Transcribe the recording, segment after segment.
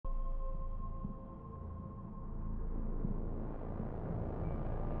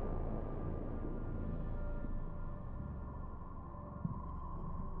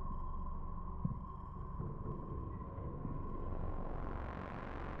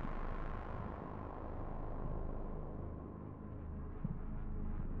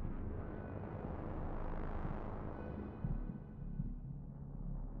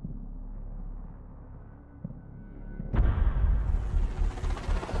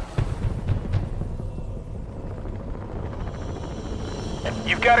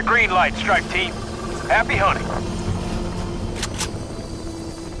You've got a green light, Strike Team. Happy hunting.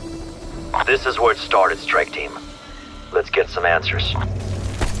 This is where it started, Strike Team. Let's get some answers.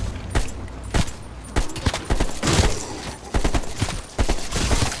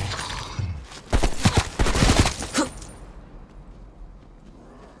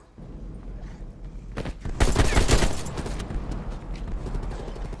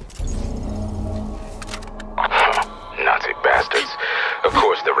 Nazi bastards. Of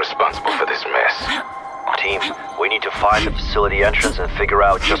course they're responsible for this mess. Team, we need to find the facility entrance and figure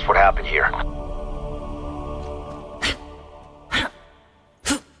out just what happened here.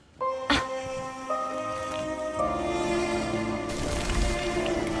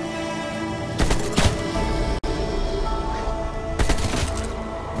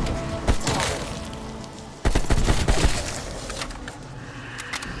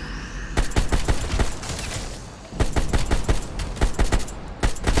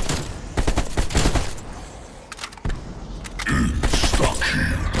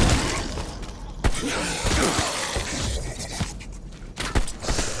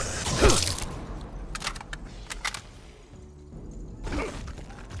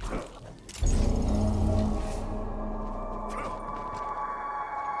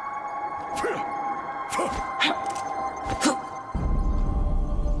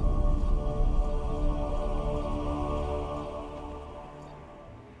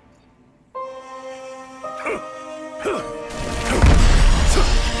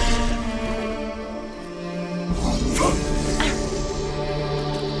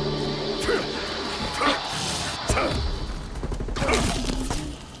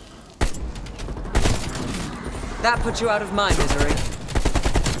 That put you out of my misery.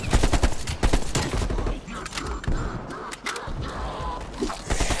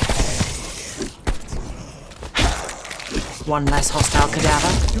 One less hostile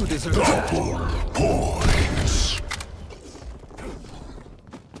cadaver. You deserve that. Double points.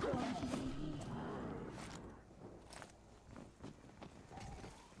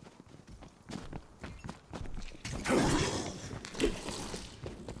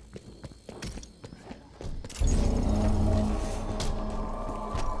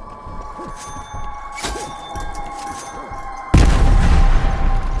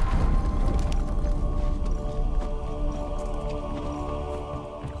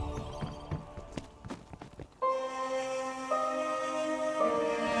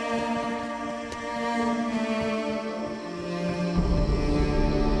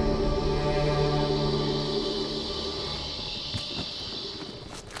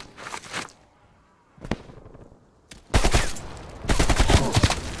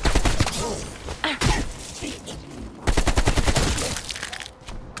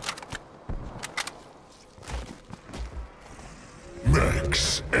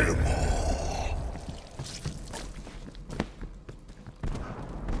 Max ammo.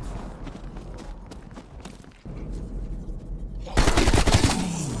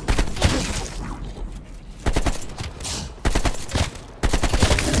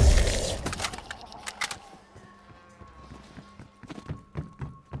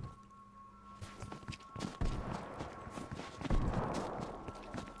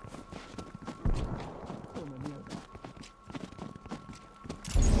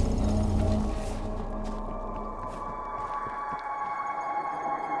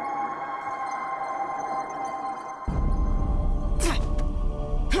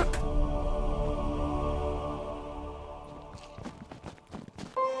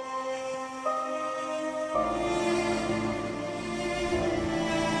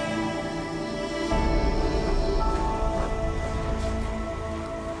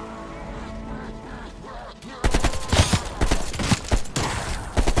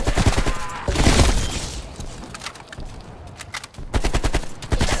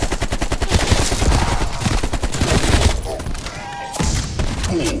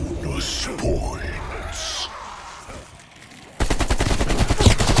 Bonus points.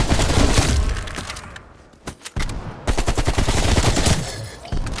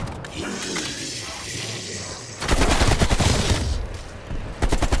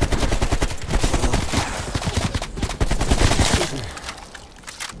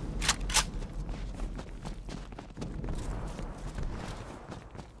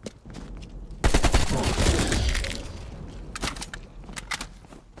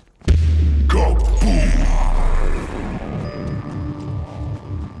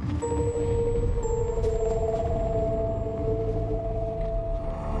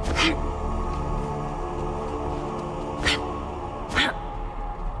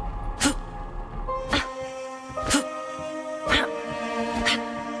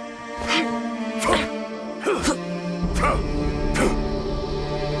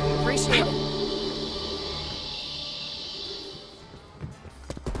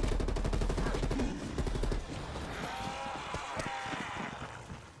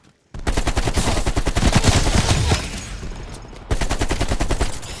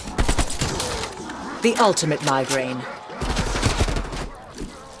 The ultimate migraine.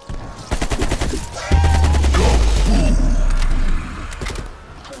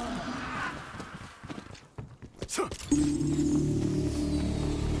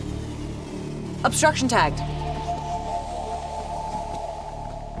 Obstruction tagged.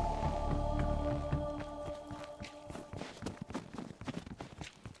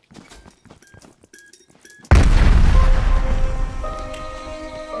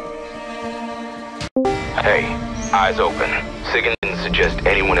 Hey, eyes open. Sigan didn't suggest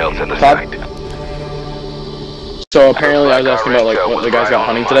anyone else at the site. So apparently I was asking about like what the guys got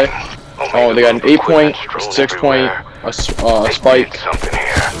hunting today. Oh, they got an 8-point, 6-point, a spike,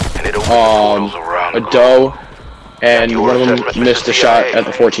 a doe, and one of them missed a shot at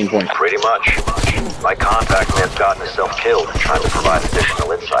the 14-point. Pretty much. My contact may have gotten himself killed trying to provide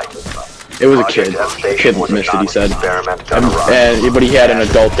additional insight. It was a kid. The kid missed it, he said. But he had an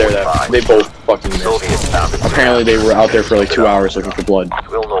adult there that they both fucking missed. Apparently they were out there for like 2 hours looking for blood.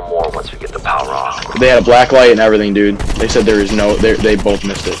 We'll know more once we get the power on. They had a black light and everything, dude. They said there is no. They both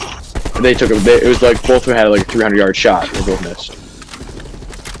missed it. They took it was like both of them had like a 300-yard shot. They both missed.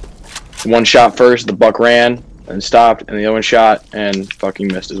 One shot first, the buck ran and stopped, and the other one shot and fucking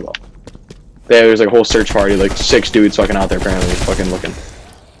missed as well. There was like a whole search party, like 6 dudes fucking out there apparently, fucking looking.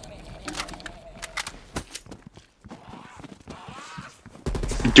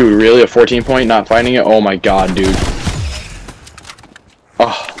 Dude, really? A 14-point? Not finding it? Oh my god, dude.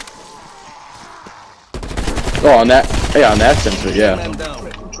 Oh. Oh, on that. Yeah, on that sense, yeah.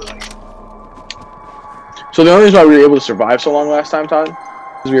 So the only reason why we were able to survive so long last time, Todd,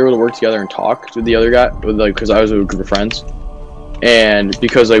 is we were able to work together and talk with the other guy, because I was with a group of friends, and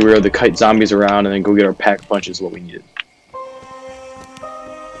because like we were able to kite zombies around and then go get our pack punches what we needed.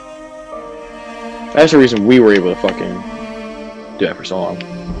 That's the reason we were able to fucking do that for so long.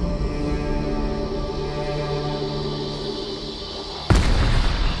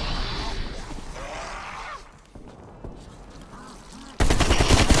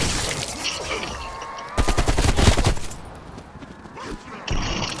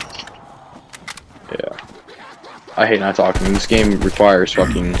 I hate not talking. This game requires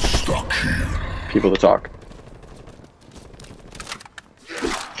fucking people to talk.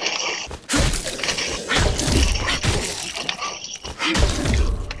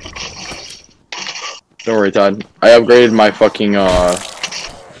 Don't worry, Todd. I upgraded my fucking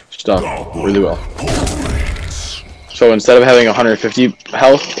stuff really well. So instead of having 150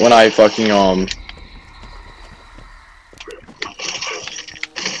 health when I fucking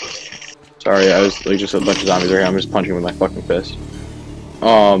sorry, I was like just a bunch of zombies right here. I'm just punching with my fucking fist.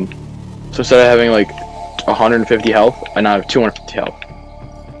 So instead of having like 150 health, I now have 250 health.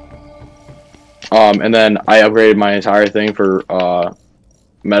 And then I upgraded my entire thing for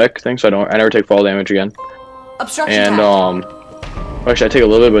medic thing, so I never take fall damage again. Obstruction and actually I take a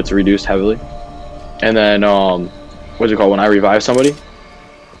little bit, but it's reduced heavily. And then what's it called? When I revive somebody,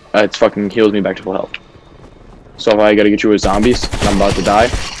 it fucking heals me back to full health. So if I gotta get you with zombies and I'm about to die,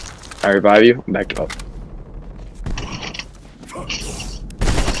 I revive you, I'm back to up.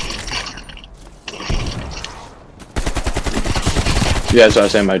 Yeah, that's what I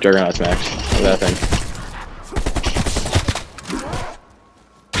was saying, my Juggernaut's max. That thing.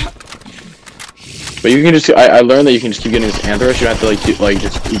 But you can just, I learned that you can just keep getting this Anthrax, you don't have to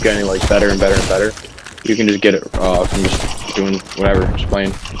just keep getting like better and better and better. You can just get it from just doing whatever, just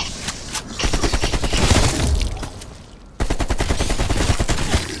playing.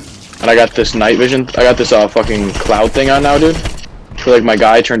 And I got this night vision. I got this fucking cloud thing on now, dude. For like my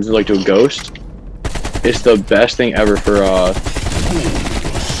guy turns into like to a ghost. It's the best thing ever for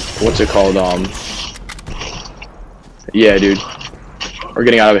what's it called? Yeah, dude. We're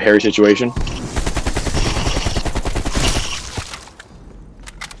getting out of a hairy situation.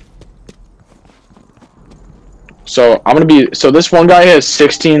 So I'm gonna be. So this one guy has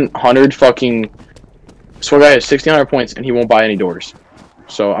 1,600 fucking. This one guy has 1,600 points, and he won't buy any doors.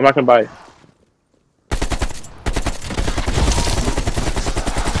 So I'm not gonna buy.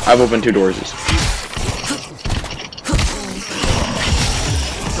 I've opened 2 doors.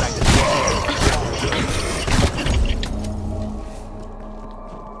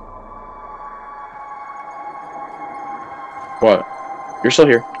 What? You're still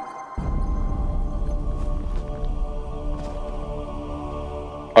here.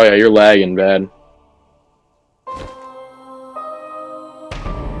 Oh yeah, you're lagging bad.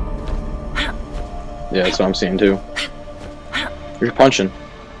 Yeah, that's what I'm seeing too. You're punching.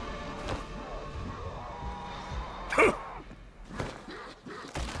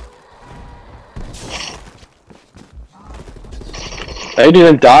 He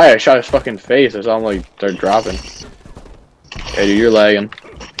didn't die. I shot his fucking face. I saw him like start dropping. Hey, dude, you're lagging.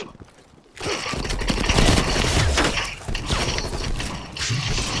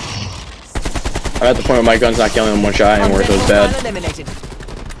 I'm at the point where my gun's not killing him one shot anymore, so it's bad. Eliminated.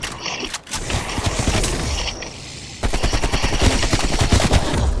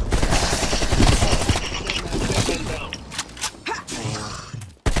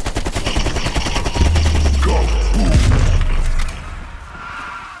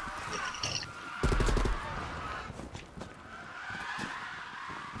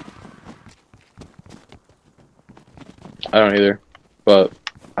 I don't either, but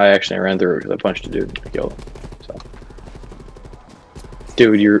I actually ran through it because I punched a dude and killed him. So,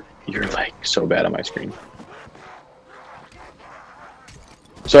 dude, you're like so bad on my screen.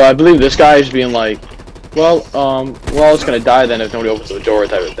 So I believe this guy is being like, well, we're all just gonna die then if nobody opens the door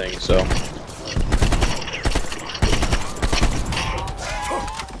type of thing. So,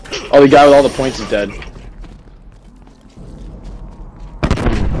 oh, the guy with all the points is dead.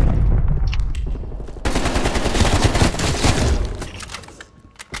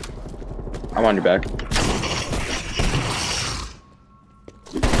 I'm on your back.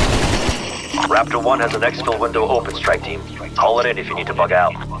 Raptor 1 has an exfil window open, strike team. Call it in if you need to bug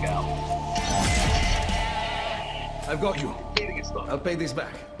out. I've got you. I'll pay this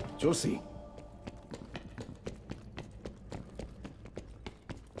back. You'll see.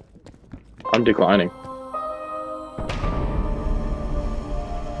 I'm declining.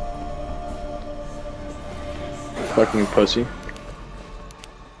 Fucking pussy.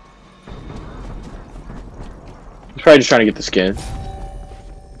 He's probably just trying to get the skin.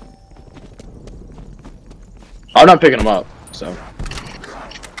 I'm not picking him up, so.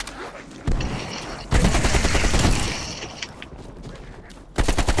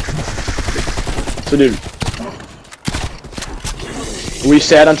 So, dude, we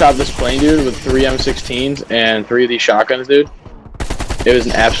sat on top of this plane, dude, with 3 M16s and 3 of these shotguns, dude. It was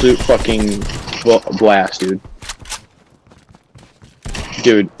an absolute fucking blast, dude.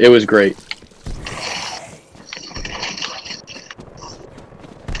 Dude, it was great.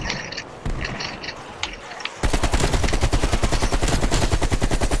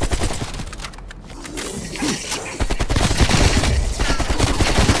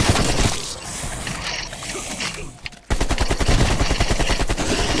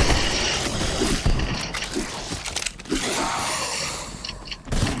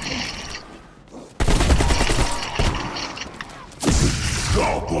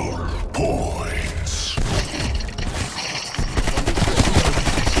 Double points.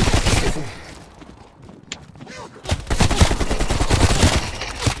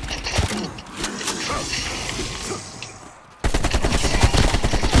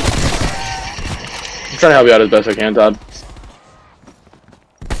 I'm trying to help you out as best I can, Todd.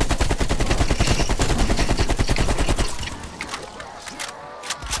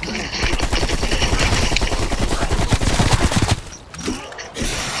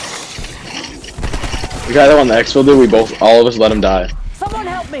 The guy that won the exfil, dude, all of us let him die. Someone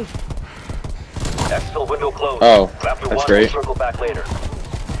help me! Exfil window closed. Oh, Raptor that's 1 great. will circle back later.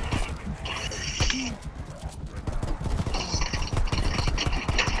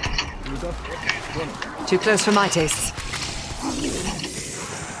 Too close for my tastes.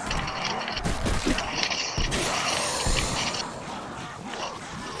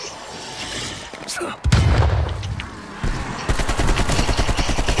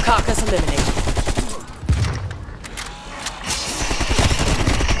 Carcass eliminated.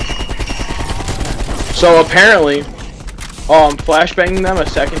 So apparently, flashbanging them a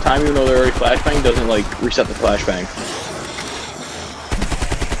second time, even though they're already flashbanged, doesn't like reset the flashbang.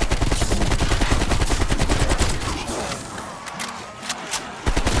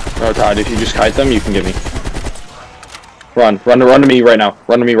 No, Todd, if you just kite them, you can get me. Run to me right now.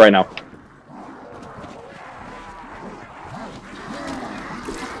 Run to me right now.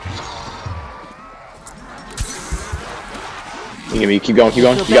 You get me. Keep going. Keep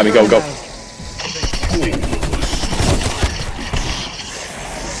going. You got me. Go. Go.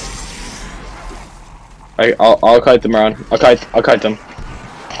 I'll kite them around. I'll kite them.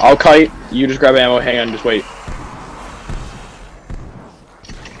 I'll kite. You just grab ammo. Hang on. Just wait.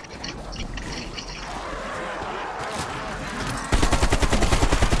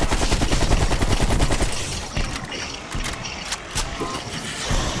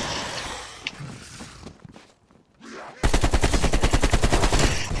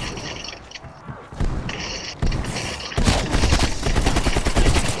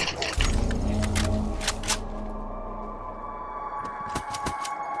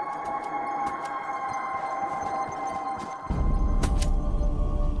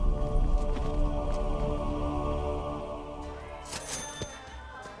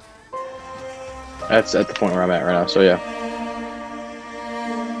 That's at the point where I'm at right now, so yeah.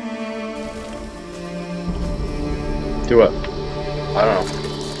 Do what? I don't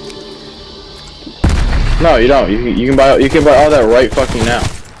know. No, you don't. You can buy all that right fucking now.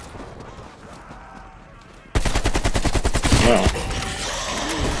 No.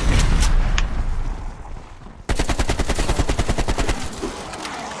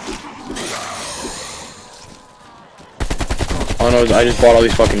 All I know is I just bought all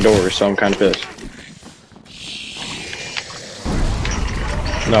these fucking doors, so I'm kind of pissed.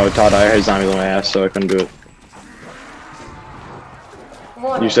 No, Todd, I had zombies on my ass, so I couldn't do it.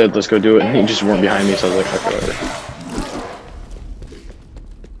 You said, let's go do it, and you just weren't behind me, so I was like, okay, whatever.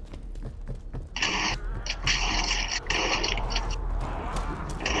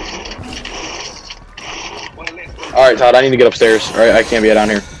 Alright, Todd, I need to get upstairs. Alright, I can't be down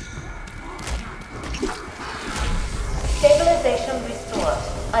here. Stabilization restored.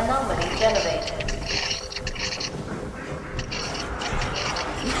 Anomaly generated.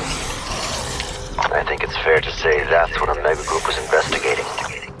 I think it's fair to say that's what Omega Group was investigating.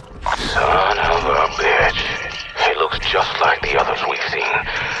 Son of a bitch. He looks just like the others we've seen.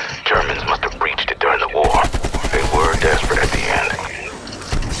 Germans must have breached it during the war. They were desperate at the end.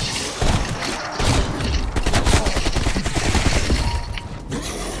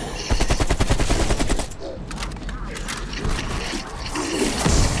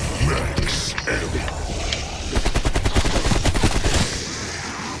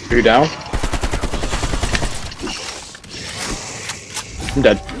 Are you down? I'm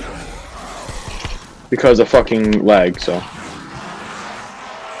dead. Because of fucking lag, so.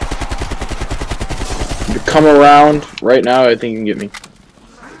 If you come around right now, I think you can get me.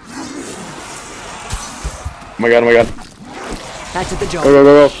 Oh my god, oh my god. Back to the job. Go, go,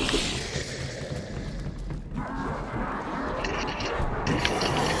 go, go.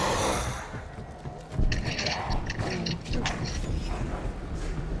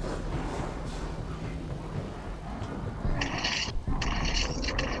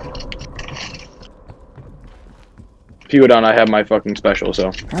 If you go down, I have my fucking special,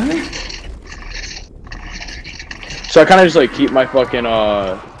 so. So I kind of just like keep my fucking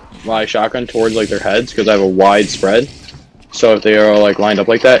my shotgun towards like their heads because I have a wide spread. So if they are like lined up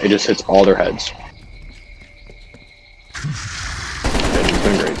like that, it just hits all their heads. It's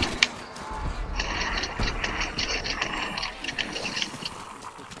been great.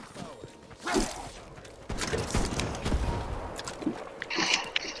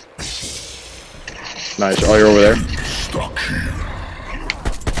 Nice. Oh, you're over there. Stuck here.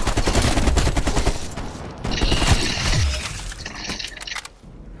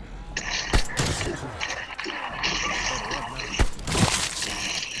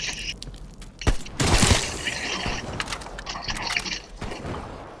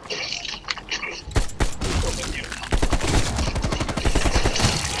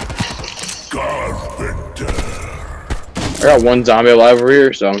 I got one zombie alive over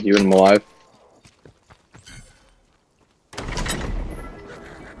here, so I'm keeping him alive.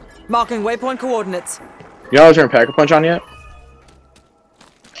 Marking waypoint coordinates. You know how to turn Pack-a-Punch on yet?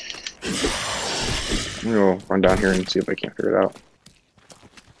 I'm gonna go run down here and see if I can't figure it out.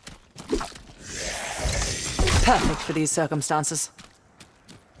 Perfect for these circumstances.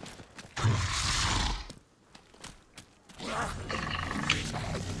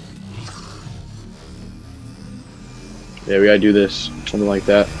 Yeah, we gotta do this, something like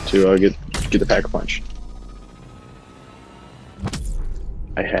that, to get the Pack-a-Punch.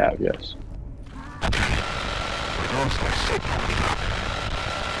 I have, yes.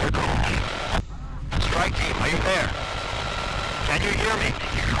 Strike team, are you there? Can you hear me?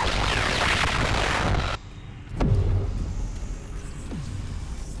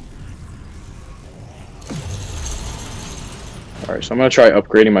 Alright, so I'm gonna try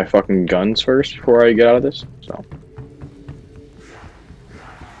upgrading my fucking guns first before I get out of this, so.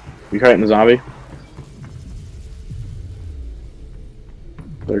 You kiting the zombie?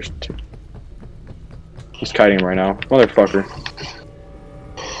 There's two. He's kiting him right now. Motherfucker.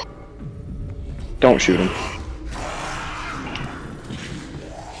 Don't shoot him.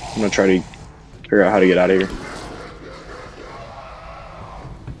 I'm gonna try to figure out how to get out of here.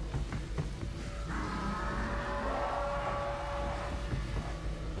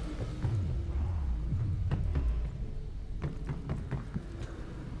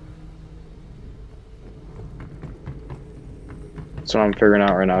 That's what I'm figuring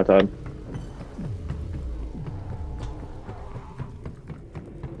out right now, Todd.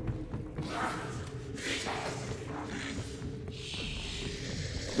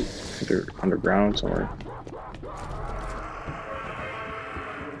 They're underground somewhere.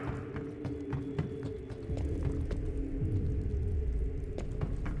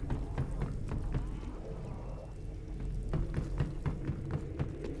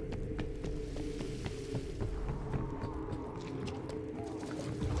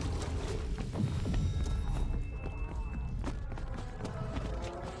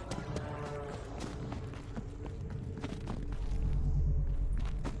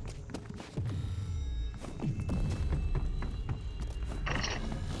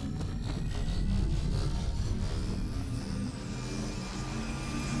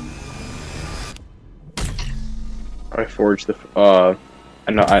 I forged the. I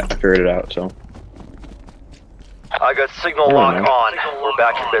know. I figured it out. So. I got signal lock on. We're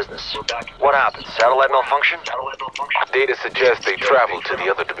back in business. What happened? Satellite malfunction? Data suggests they traveled to the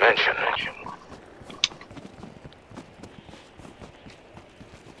other dimension.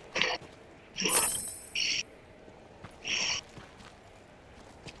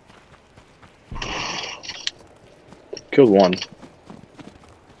 Killed one.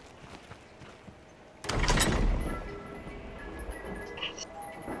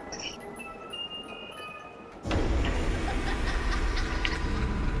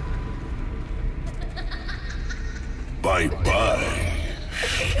 Bye-bye.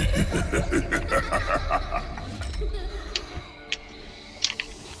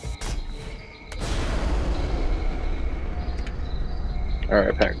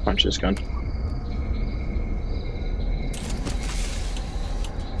 Alright, pack punch this gun.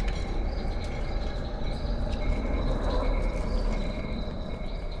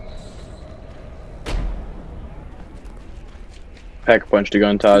 Pack punched a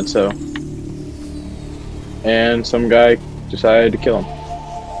gun, Todd, so. And some guy decided to kill him.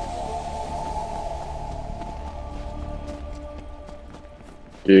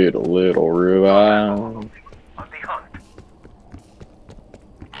 Get a little revive.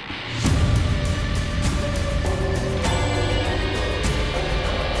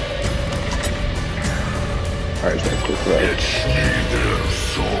 Alright, that's quick revive. It's neither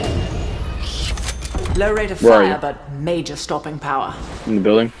souls. Low rate of Where are you? fire, but major stopping power. In the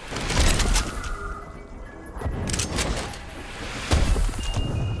building.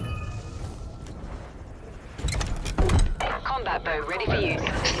 Combat bow ready for use.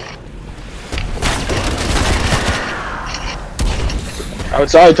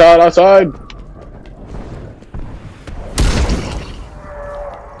 Outside, Todd, outside!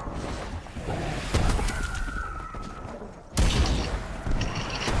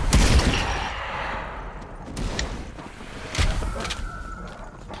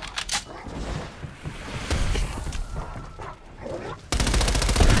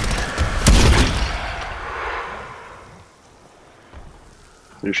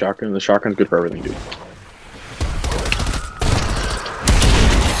 New shotgun. The shotgun's good for everything, dude.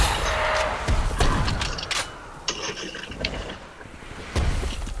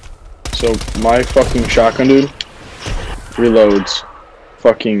 So my fucking shotgun, dude, reloads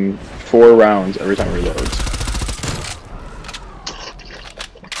fucking 4 rounds every time it reloads.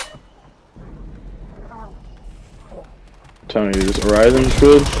 I'm telling you, this Horizon's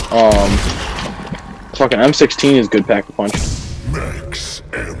good. Fucking M16 is good pack a punch. Max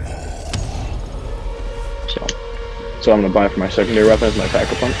ammo. So I'm gonna buy for my secondary weapon as my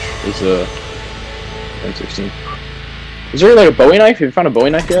pack-a-punch is the M16. Is there like a Bowie knife? Have you found a Bowie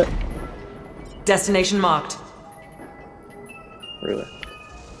knife yet? Destination marked. Really?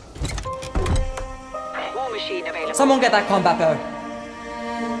 War machine available. Someone get that combat bow.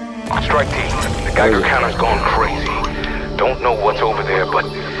 Strike team, the Geiger counter's gone crazy. Don't know what's over there, but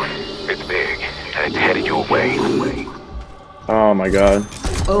it's big, and it's headed your way. Oh my god.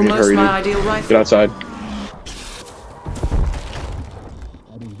 Almost hurry, my dude. ideal rifle. Get outside.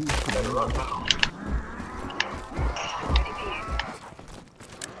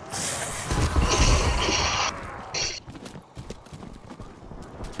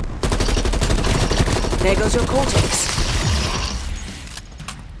 There goes your cortex.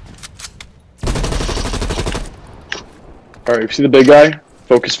 Alright, if you see the big guy,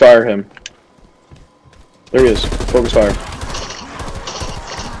 focus fire him. There he is. Focus fire.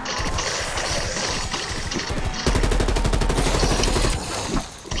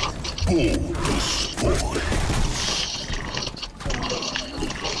 Bonus points.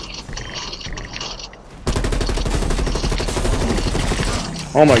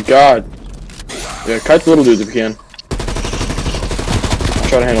 Oh my god. Yeah, kite the little dudes if you can. I'll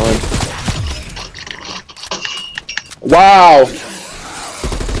try to handle him. Wow!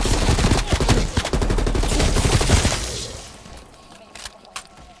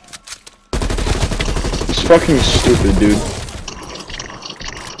 It's fucking stupid, dude.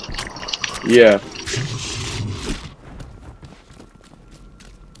 Yeah.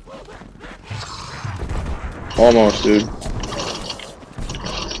 Almost, dude.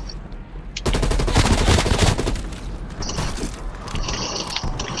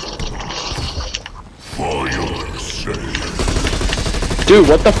 Dude,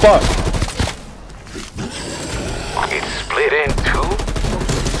 what the fuck? It's split in two?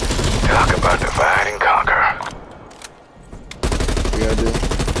 Talk about divide and conquer. We gotta do.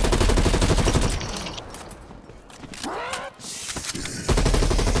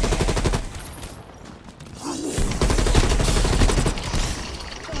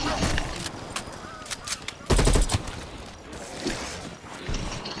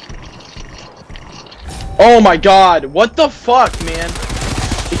 Oh my god, what the fuck, man?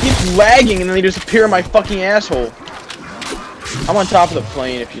 It keeps lagging and then they just appear in my fucking asshole. I'm on top of the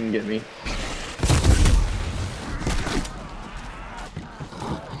plane if you can get me.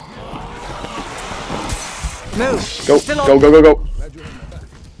 Move. Go, Still on. go, go, go, go.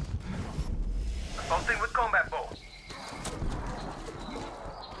 Assaulting with combat bow.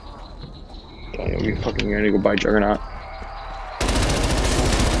 Okay, we fucking gonna go buy Juggernaut.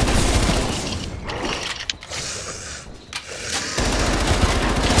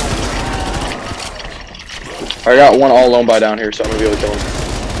 I got one all alone by down here, so I'm gonna be able to kill him.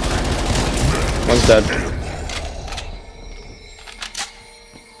 One's dead.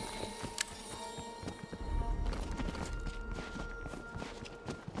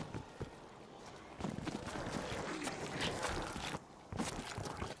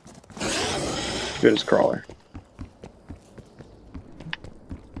 Good as crawler.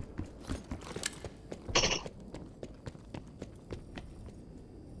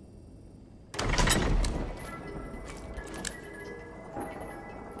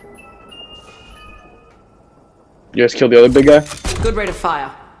 You guys killed the other big guy? Good rate of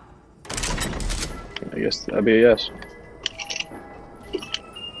fire. I guess that'd be a yes.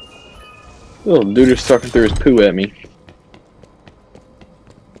 Little dude just sucking through his poo at me.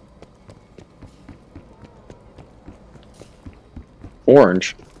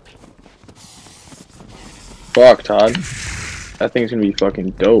 Orange. Fuck, Todd. That thing's gonna be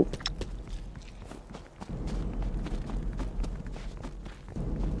fucking dope.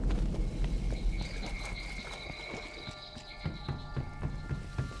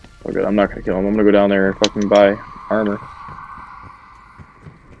 Oh good, I'm not gonna kill him. I'm gonna go down there and fucking buy armor.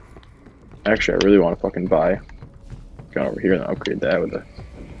 Actually, I really want to fucking buy. Go over here and upgrade that with the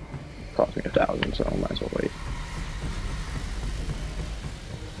cost me 1,000, so I might as well wait.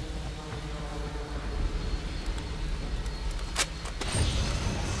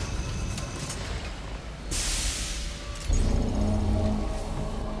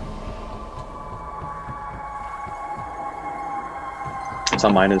 That's how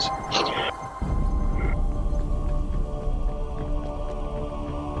mine is.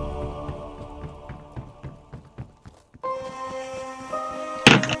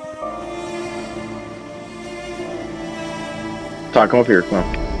 Todd, come up here, come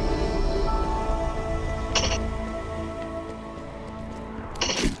on.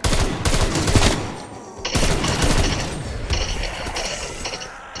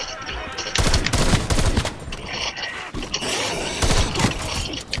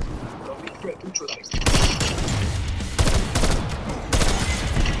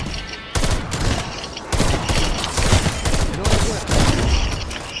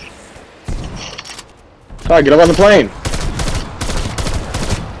 Todd, get up on the plane!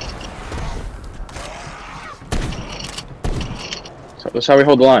 So that's how we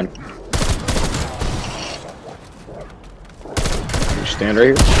hold the line. You stand right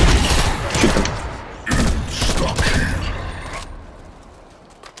here. Shoot them.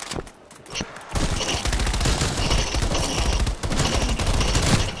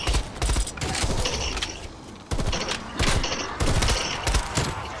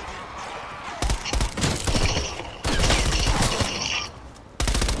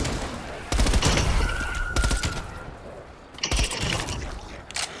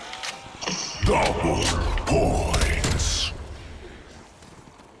 Double points.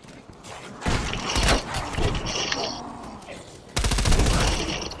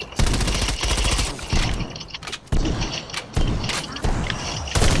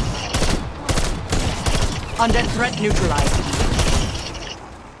 Undead threat neutralized.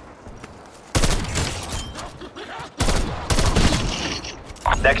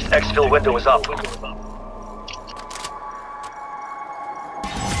 Next exfil window is up.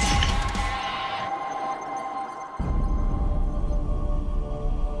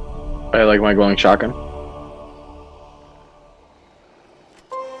 I like my glowing shotgun.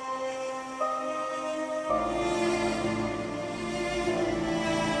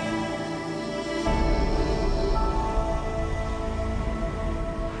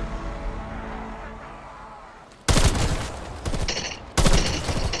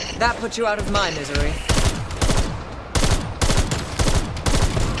 That put you out of my misery.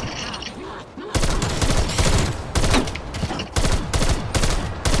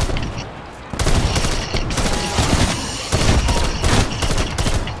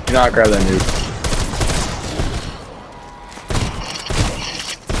 Do not grab that nuke.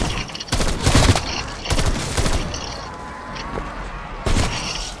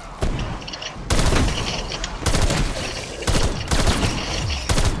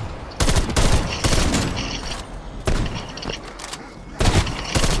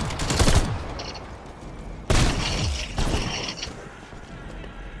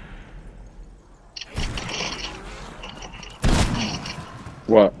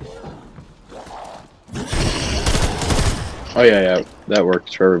 What? Oh yeah, that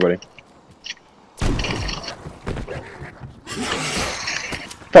works for everybody.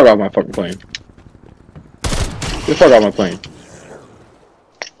 Fuck off my fucking plane. Get the fuck off my plane.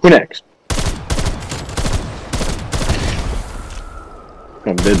 Who next?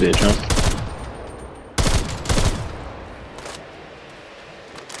 Oh, big bitch, huh?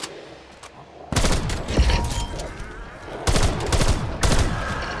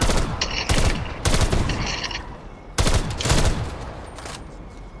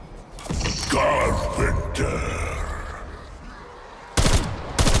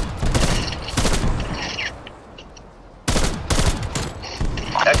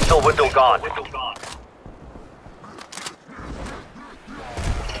 Exfil window gone.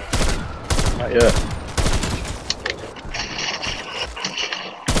 Not yet.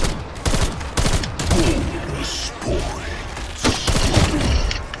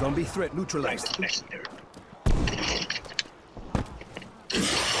 Zombie threat neutralized.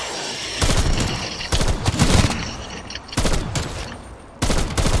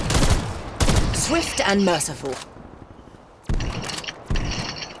 Swift and merciful.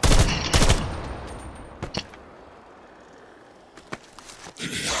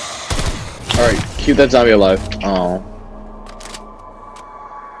 Alright, keep that zombie alive. Oh.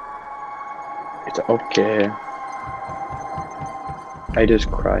 It's okay. I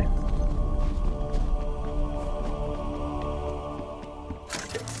just cry.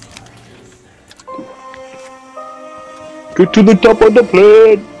 Get to the top of the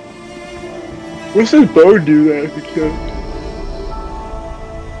plane! What's this bird do that?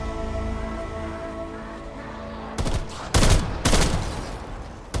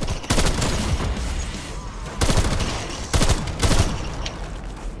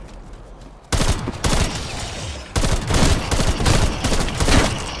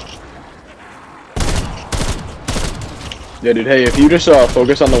 Yeah, dude, hey, if you just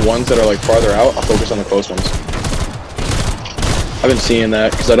focus on the ones that are like farther out, I'll focus on the close ones. I've been seeing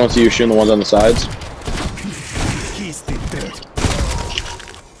that, because I don't see you shooting the ones on the sides.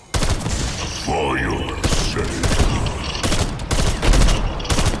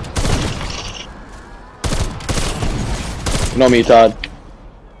 You know me, Todd.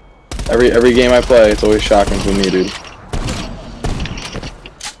 Every game I play, it's always shotguns with me, dude.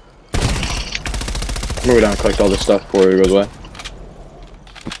 I'm gonna go down and collect all this stuff before it goes away.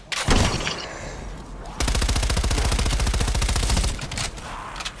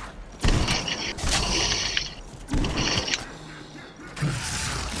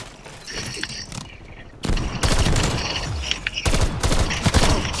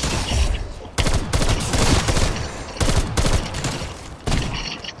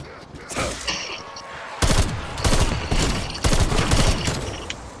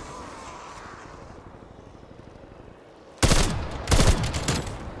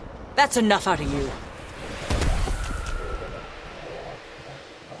 That's enough out of you.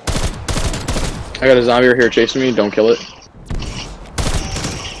 I got a zombie right here chasing me, don't kill it.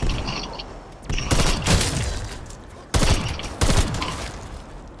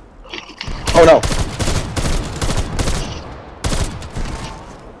 Oh no!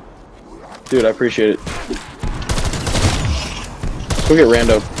 Dude, I appreciate it. Let's go get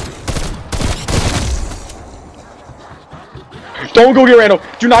Rando. Don't go get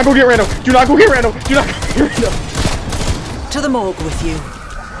Rando! Do not go get Rando! Do not go get Rando! Do not go get Rando! To the morgue with you.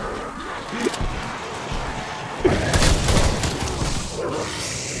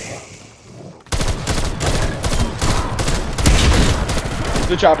 To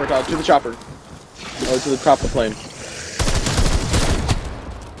the chopper, Todd. To the chopper. Or to the top of the plane.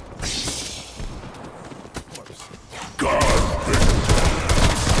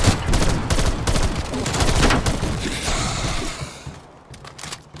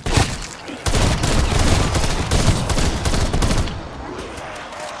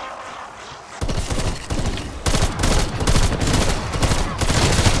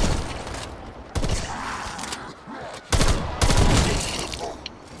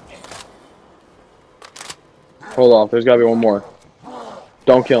 Hold off, there's gotta be one more.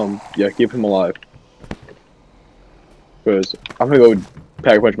 Don't kill him. Yeah, keep him alive. Because I'm gonna go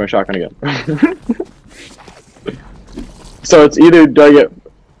pack a punch my shotgun again. So it's either do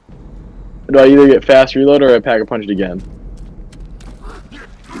I either get fast reload or I pack a punch it again.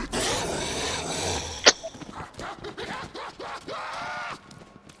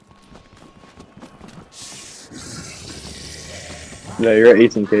 Yeah, you're at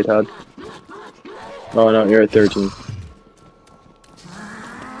 18k, Todd. Oh no, you're at 13.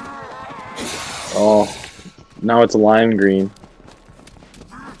 Oh, now it's lime green.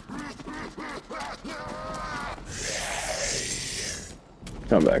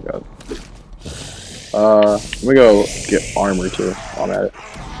 Come back up. Let me go get armor too while I'm at it.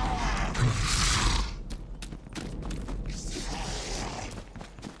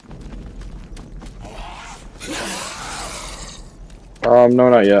 No,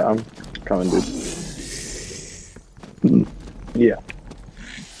 not yet. I'm coming, dude. Yeah.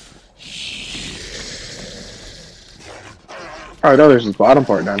 Alright, oh, there's this bottom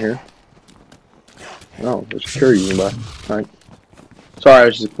part down here. Oh, there's a curry you can buy. Alright. Sorry, I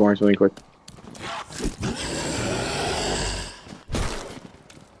was just exploring something quick.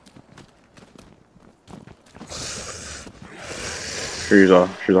 She's a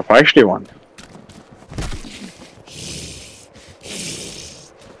feisty one.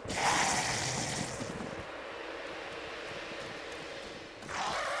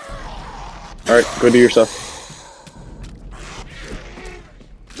 Alright, go do your stuff.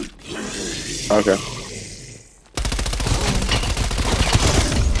 Okay.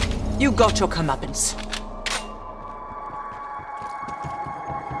 You got your comeuppance.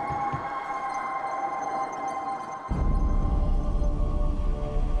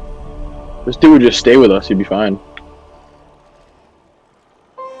 This dude would just stay with us, he'd be fine.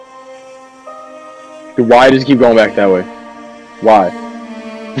 Dude, why does he keep going back that way? Why?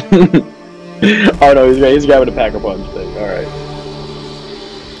 Oh no, he's grabbing a pack-a-punch thing, alright.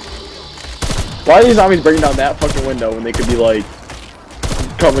 Why are these zombies breaking down that fucking window when they could be like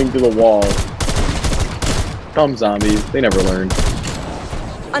coming through the wall? Dumb zombies, they never learn.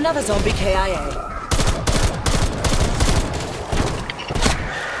 Another zombie KIA.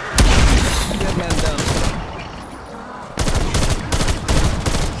 Dead man down.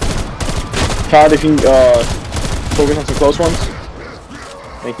 Todd, if you focus on some close ones.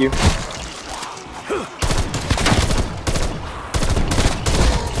 Thank you.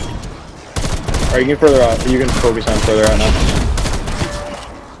 Alright, you can further out. You can focus on further out now.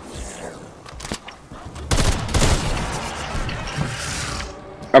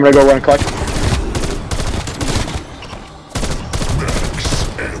 I'm gonna go run and collect.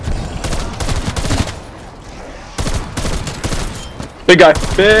 Big guy.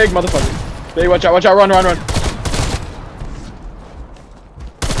 Big motherfucker. Big, watch out, run, run, run.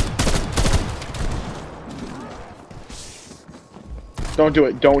 Don't do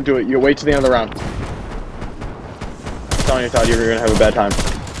it, don't do it. You wait till the end of the round. I'm telling you, Todd, you're gonna have a bad time.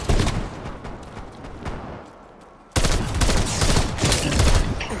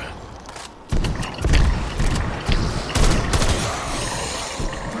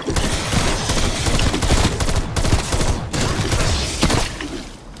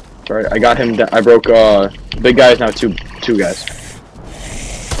 Sorry, I got him. I broke. Big guy is now two guys.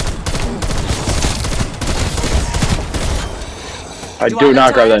 I do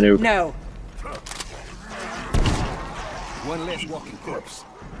not grab that nuke. No. One less walking corpse.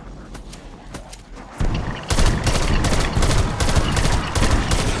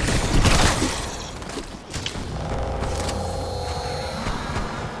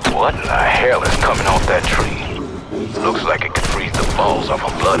 What in the hell is coming off that tree? Looks like it could freeze the balls off a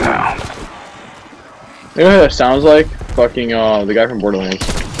bloodhound. You know what that sounds like? Fucking the guy from Borderlands,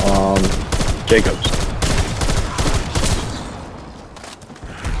 Jacobs.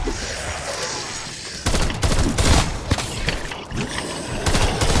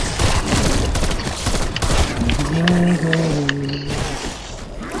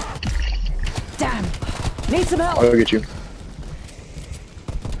 Damn. Need some help. I'll go get you.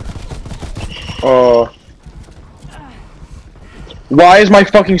 Why is my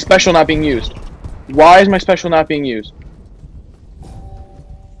fucking special not being used? Why is my special not being used?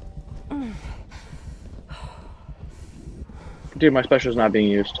 Dude, my special is not being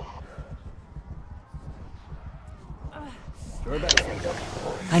used.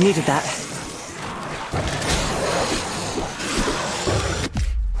 I needed that.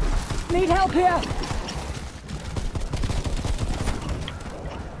 Need help here.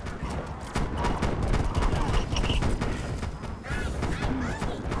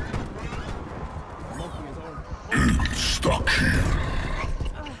 Stuck here.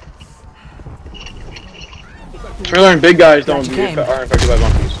 We learned big guys don't Glad you came. aren't affected by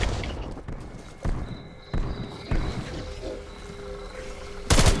monkeys.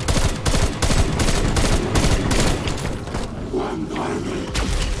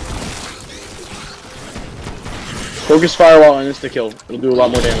 Focus firewall and insta kill. It'll do a lot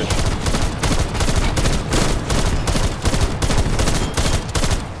more damage.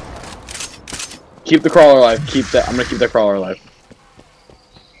 Keep the crawler alive. Keep that. I'm gonna keep that crawler alive.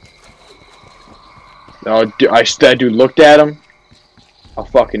 No, that dude looked at him. I'll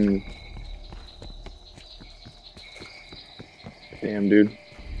fucking. Damn, dude.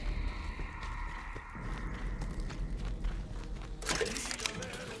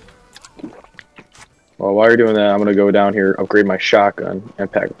 Well, while you're doing that, I'm gonna go down here, upgrade my shotgun,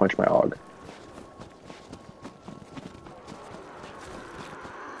 and pack a punch my AUG.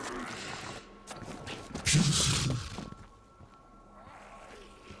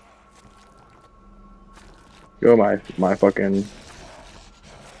 Go my fucking.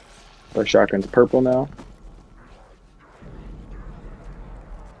 My shotgun's purple now.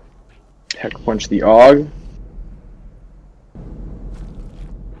 Pack a punch the AUG.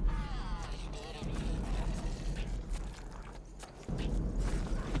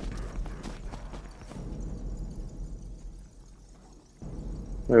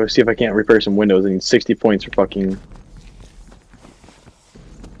 Let's see if I can't repair some windows. I need 60 points for fucking...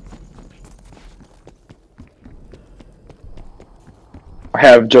 I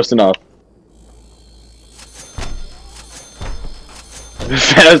have just enough.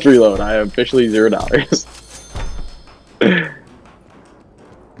 Fast reload. I have officially $0.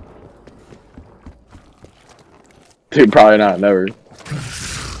 Dude, probably not. Never.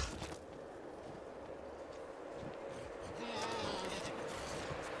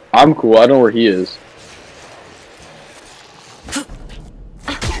 I'm cool. I don't know where he is.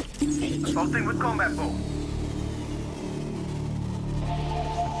 Assaulting with combat bow.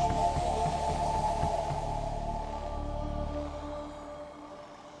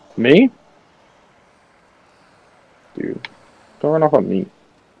 Me? Dude, don't run off on me.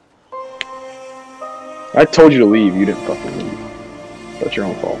 I told you to leave. You didn't fucking leave. That's your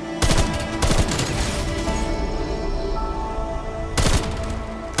own fault.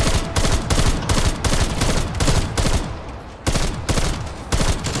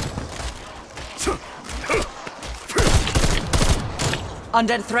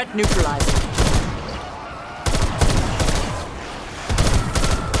 Undead threat neutralized.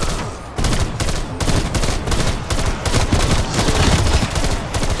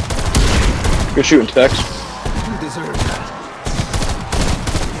 Good shooting, Tex. You deserve that.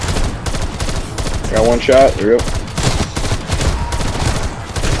 Got one shot. There we go.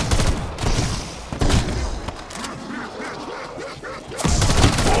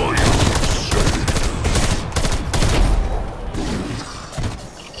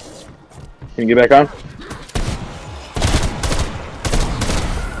 Can you get back on?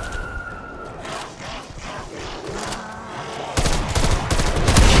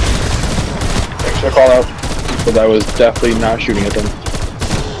 Extra call out, because I was definitely not shooting at them.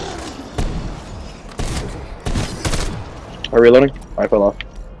 Are we reloading? I fell off.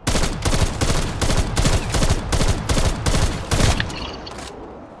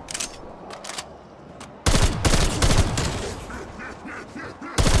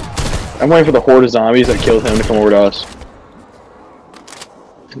 I'm waiting for the horde of zombies that killed him to come over to us.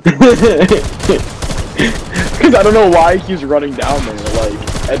 Because I don't know why he keeps running down there. Like,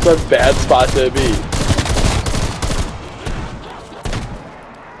 it's a bad spot to be.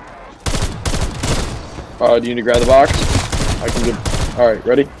 Do you need to grab the box? I can get. Alright,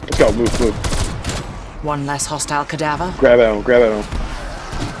 ready? Let's go. Move, move. One less hostile cadaver. Grab ammo, grab ammo.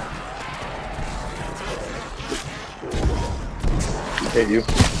 I hate you.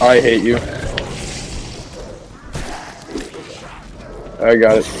 I hate you. I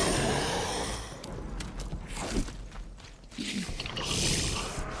got it.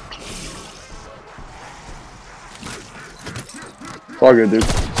 It's all good, dude.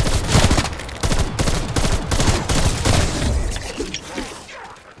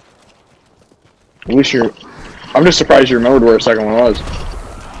 At least you're... I'm just surprised you remembered where the second one was.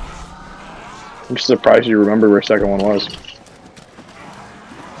 I'm just surprised you remember where the second one was.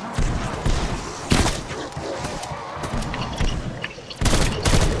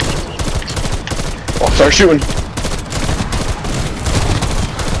 Oh, start shooting.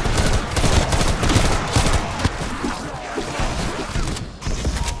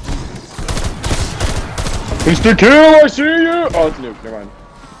 Mr. Kill, I see you! Oh, it's nuke, never mind.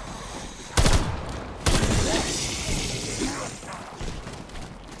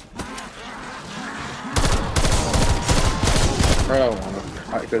 I don't want to,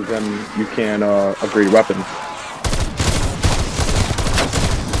 because then you can upgrade your weapon.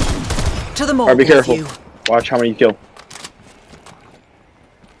 To the mall. Alright, be careful. Watch how many you kill.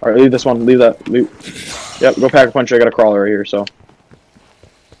 Alright, leave this one. Leave that. Leave. Yep, go pack a punch. I got a crawler right here, so.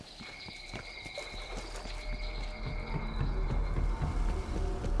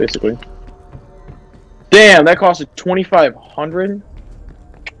 Basically. Damn, that costed $2,500?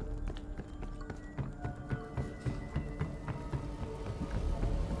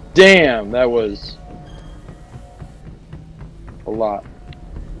 Damn, that was a lot.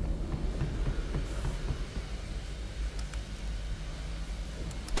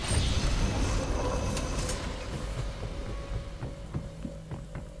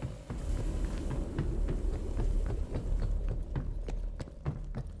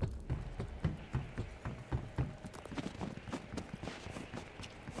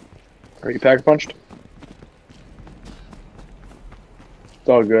 Are you pack punched? It's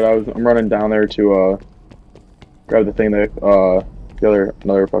all good. I'm running down there to grab the thing that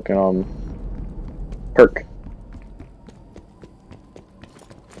another fucking perk.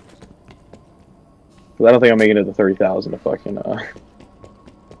 Cause I don't think I'm making it to 30,000 to fucking I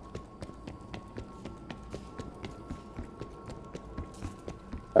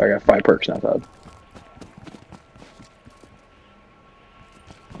got 5 perks now, Todd.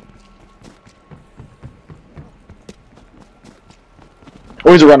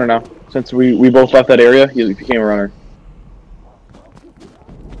 Oh, he's a runner now. Since we both left that area, he became a runner.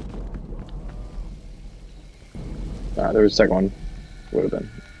 There was a second one. Would have been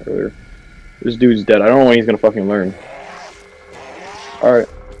earlier. This dude's dead. I don't know when he's gonna fucking learn. Alright.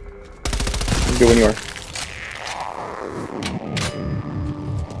 Good when you are.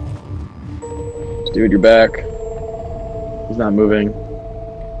 Dude, you're back. He's not moving.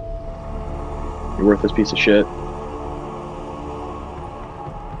 You're worthless piece of shit.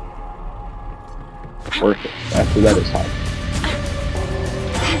 Worth it. After that is hot.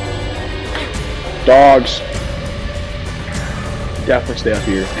 Dogs! Definitely stay up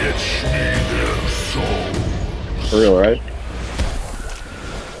here. For real, right?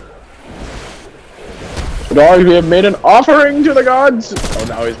 The dogs, we have made an offering to the gods! Oh,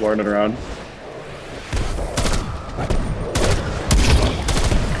 now he's lording around.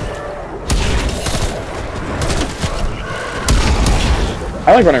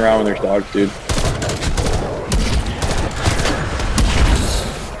 I like running around when there's dogs, dude.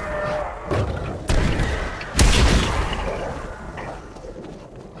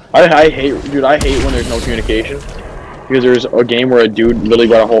 I hate when there's no communication. Because there's a game where a dude literally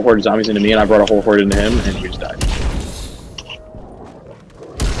brought a whole horde of zombies into me and I brought a whole horde into him and he just died.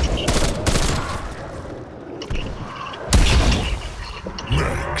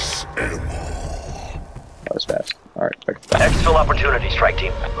 Max ammo. That was fast. Alright, back to that. Exfil opportunity, strike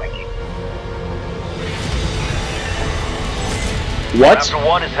team. What? Chapter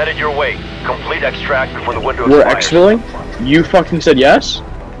 1 is headed your way. Complete extract before the window We're expires. exfilling? You fucking said yes?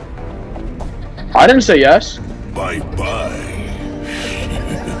 I didn't say yes. Bye-bye.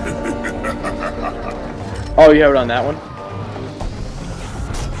 Oh, you have it on that one?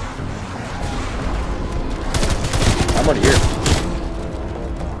 I'm already here.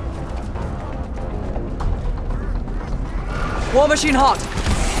 War machine hot.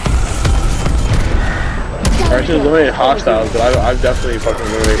 Alright, so eliminated hostiles, but I've definitely fucking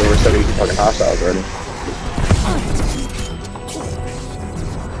eliminated over 70 fucking hostiles already.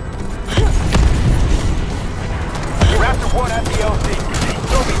 Raptor 1 at the LZ.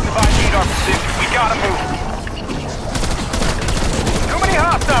 Zombies divide need our position. We gotta move. Too many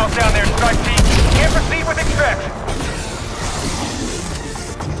hostiles down there, strike team. Can't proceed with extraction.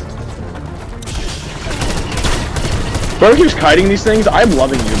 Whoever keeps kiting these things, I'm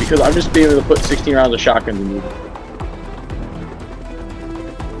loving you because I'm just being able to put 16 rounds of shotguns in you.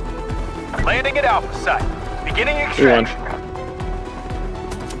 Landing at Alpha Site. Beginning extraction.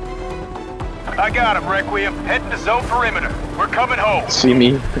 I got him, Requiem. Heading to zone perimeter. We're coming home. See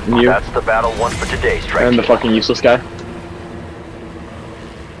me and you That's the battle won for today, strike and the team. fucking useless guy.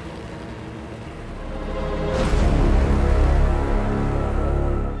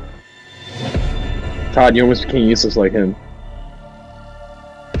 Todd, you almost became useless like him.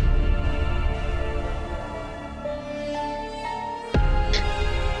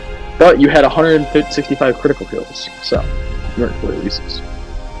 But you had 165 critical kills, so you weren't fully useless.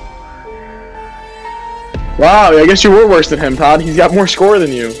 Wow, I guess you were worse than him, Todd. He's got more score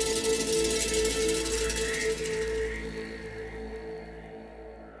than you.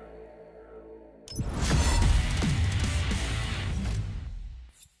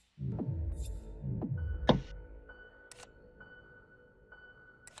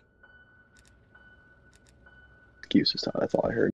 Excuses, Todd. That's all I heard.